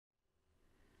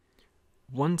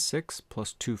1/6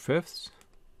 plus 2/5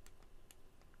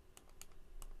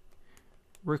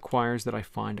 requires that I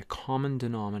find a common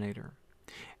denominator.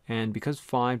 And because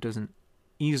 5 doesn't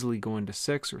easily go into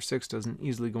 6, or 6 doesn't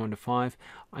easily go into 5,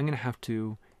 I'm going to have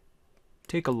to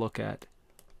take a look at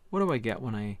what do I get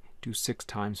when I do 6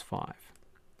 times 5.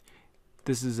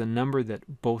 This is a number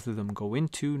that both of them go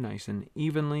into nice and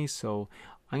evenly, so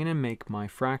I'm going to make my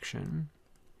fraction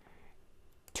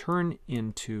turn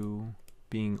into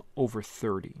being over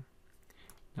 30.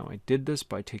 Now I did this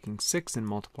by taking 6 and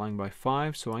multiplying by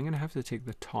 5, so I'm going to have to take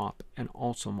the top and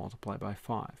also multiply by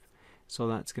 5. So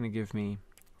that's going to give me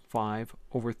 5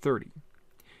 over 30.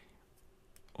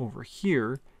 Over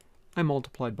here, I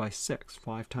multiplied by 6.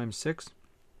 5 times 6,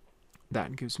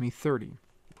 that gives me 30.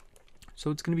 So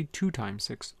it's going to be 2 times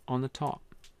 6 on the top,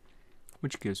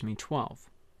 which gives me 12.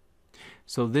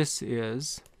 So this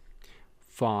is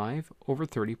 5 over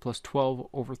 30 plus 12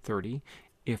 over 30.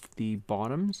 If the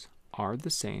bottoms are the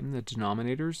same, the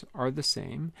denominators are the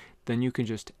same, then you can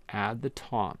just add the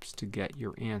tops to get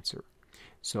your answer.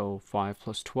 So 5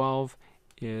 plus 12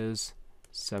 is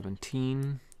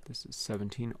 17. This is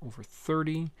 17 over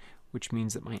 30, which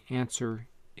means that my answer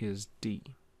is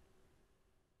D.